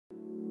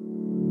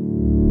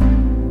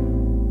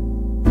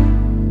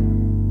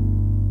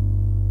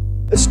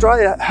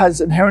Australia has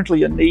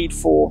inherently a need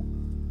for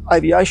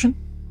aviation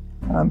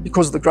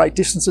because of the great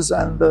distances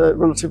and the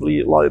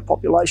relatively low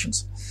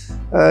populations.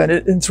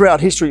 And throughout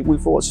history,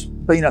 we've always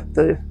been at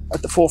the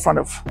forefront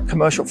of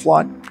commercial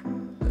flight.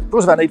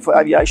 Because of our need for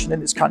aviation in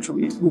this country,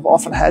 we've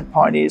often had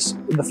pioneers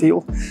in the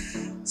field,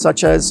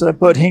 such as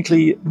Bert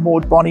Hinckley,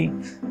 Maud Bonney,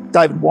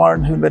 David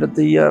Warren, who invented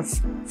the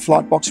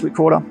flight box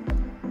recorder.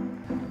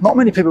 Not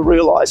many people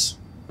realise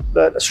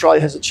that Australia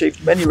has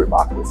achieved many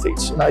remarkable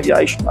feats in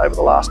aviation over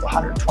the last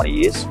 120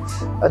 years,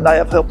 and they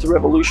have helped to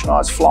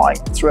revolutionise flying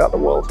throughout the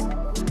world.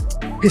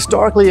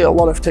 Historically, a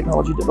lot of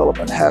technology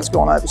development has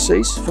gone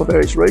overseas for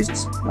various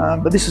reasons,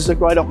 but this is a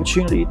great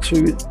opportunity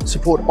to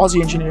support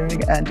Aussie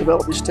engineering and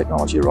develop this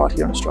technology right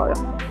here in Australia.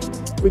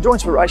 We draw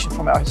inspiration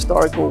from our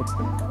historical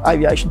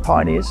aviation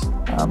pioneers.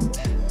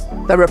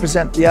 They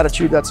represent the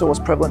attitude that's always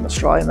prevalent in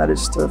Australia, and that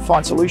is to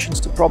find solutions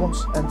to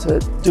problems and to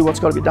do what's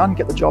got to be done,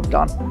 get the job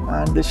done.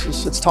 And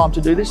it's time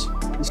to do this.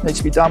 This needs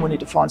to be done. We need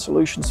to find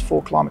solutions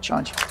for climate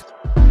change.